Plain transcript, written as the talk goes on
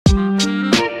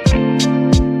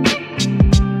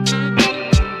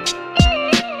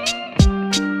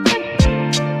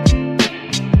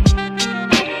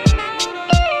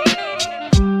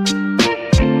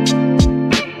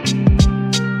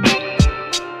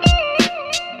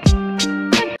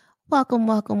Welcome,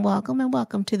 welcome, welcome, and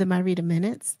welcome to the Myrita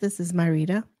Minutes. This is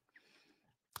Myrita.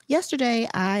 Yesterday,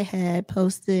 I had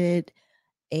posted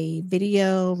a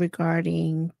video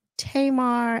regarding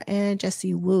Tamar and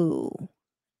Jesse Wu,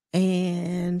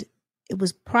 and it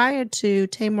was prior to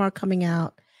Tamar coming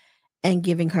out and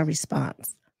giving her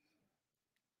response.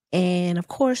 And of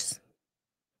course,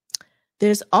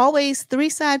 there's always three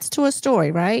sides to a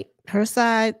story, right? Her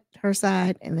side,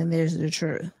 and then there's the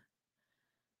truth.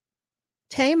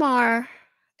 Tamar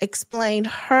explained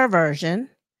her version.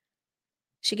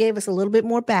 She gave us a little bit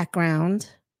more background.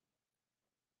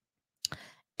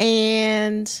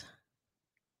 And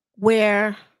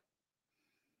where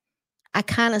I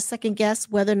kind of second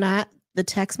guessed whether or not the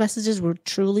text messages were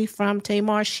truly from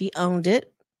Tamar, she owned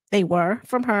it. They were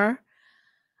from her.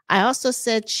 I also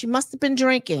said she must have been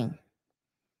drinking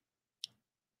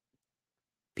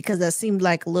because that seemed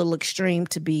like a little extreme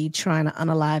to be trying to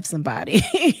unalive somebody.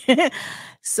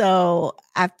 So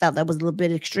I felt that was a little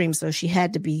bit extreme. So she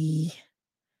had to be,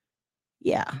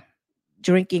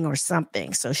 drinking or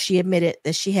something. So she admitted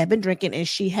that she had been drinking, and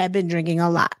she had been drinking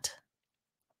a lot.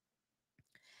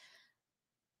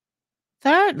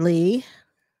 Thirdly,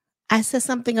 I said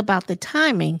something about the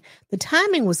timing. The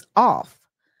timing was off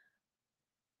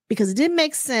because it didn't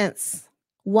make sense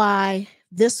why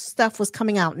this stuff was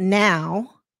coming out now,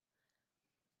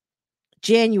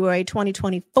 January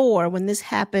 2024, when this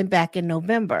happened back in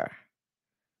November.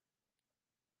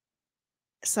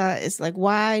 So it's like,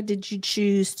 why did you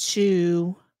choose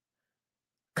to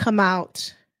come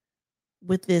out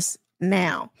with this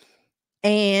now?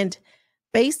 And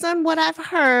based on what I've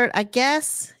heard, I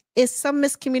guess it's some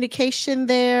miscommunication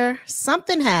there.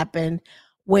 Something happened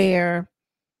where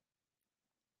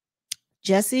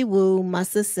Jesse Wu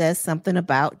must have said something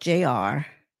about JR.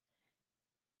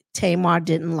 Tamar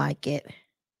didn't like it.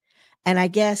 And I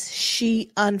guess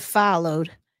she unfollowed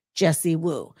Jesse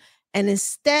Wu. And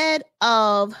instead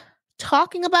of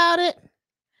talking about it,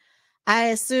 I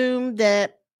assume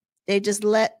that they just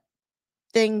let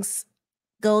things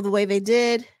go the way they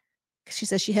did. She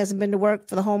said she hasn't been to work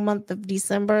for the whole month of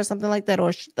December or something like that.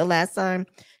 Or the last time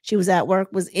she was at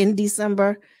work was in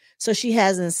December. So she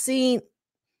hasn't seen.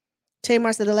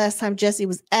 Tamar said the last time Jesse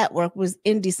was at work was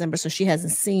in December. So she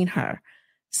hasn't seen her.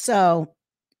 So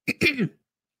if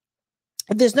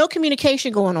there's no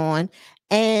communication going on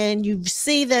and you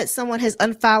see that someone has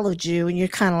unfollowed you and you're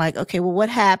kind of like, okay, well, what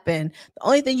happened? The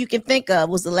only thing you can think of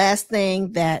was the last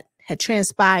thing that had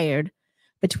transpired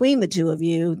between the two of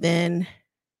you, then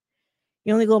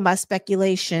you're only going by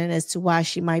speculation as to why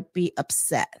she might be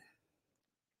upset.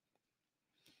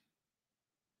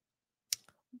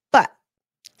 But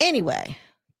anyway,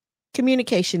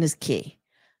 communication is key.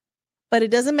 But it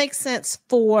doesn't make sense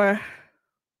for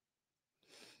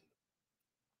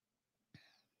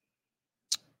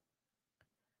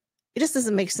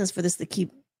this to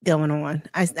keep going on.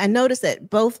 I noticed that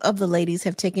both of the ladies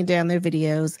have taken down their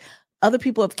videos. Other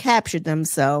people have captured them,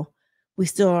 so we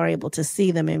still are able to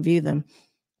see them and view them.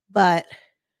 But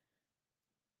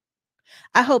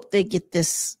I hope they get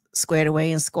this squared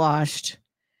away and squashed.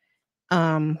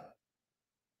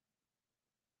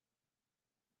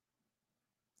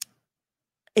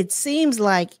 It seems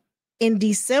like in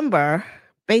December,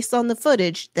 based on the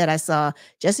footage that I saw,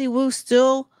 Jesse Wu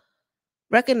still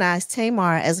recognized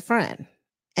Tamar as a friend.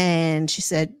 And she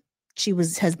said she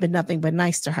has been nothing but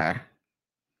nice to her.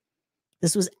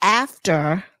 This was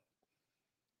after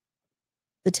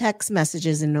the text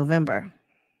messages in November.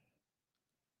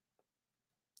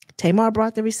 Tamar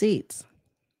brought the receipts.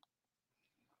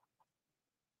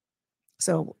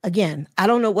 So again, I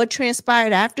don't know what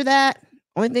transpired after that.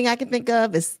 Only thing I can think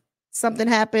of is something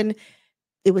happened.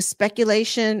 It was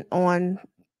speculation on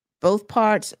both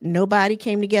parts. Nobody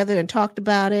came together and talked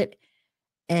about it.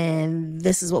 And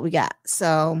this is what we got.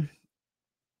 So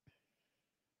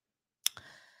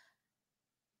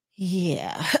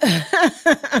yeah.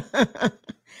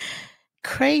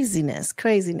 Craziness.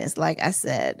 Like I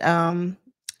said,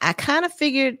 I kind of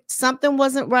figured something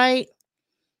wasn't right.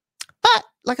 But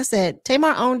like I said,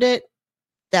 Tamar owned it.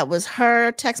 That was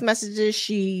her text messages.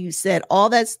 She said all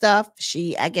that stuff.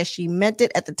 I guess she meant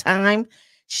it at the time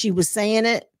she was saying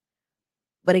it.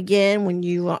 But again, when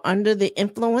you are under the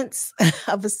influence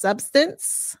of a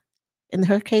substance, in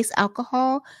her case,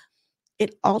 alcohol,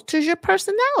 it alters your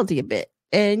personality a bit.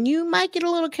 And you might get a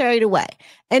little carried away.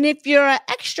 And if you're an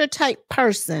extra type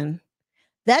person,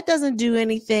 that doesn't do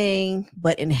anything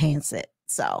but enhance it.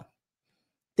 So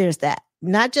there's that.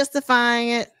 Not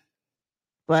justifying it,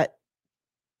 but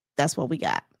that's what we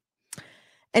got.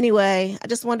 Anyway, I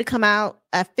just wanted to come out.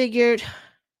 I figured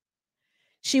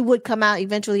she would come out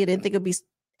eventually. I didn't think it'd be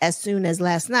as soon as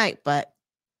last night, but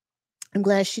I'm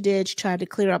glad she did. She tried to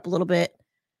clear up a little bit.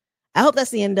 I hope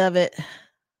that's the end of it.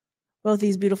 Both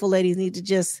these beautiful ladies need to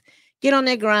just get on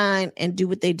their grind and do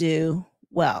what they do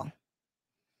well.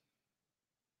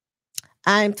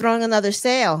 I'm throwing another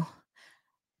sale.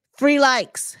 Free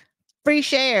likes, free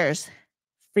shares,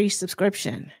 free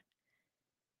subscription.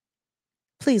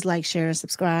 Please like, share, and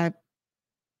subscribe.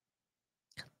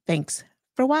 Thanks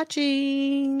for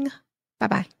watching.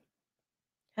 Bye-bye.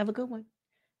 Have a good one.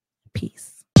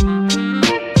 Peace.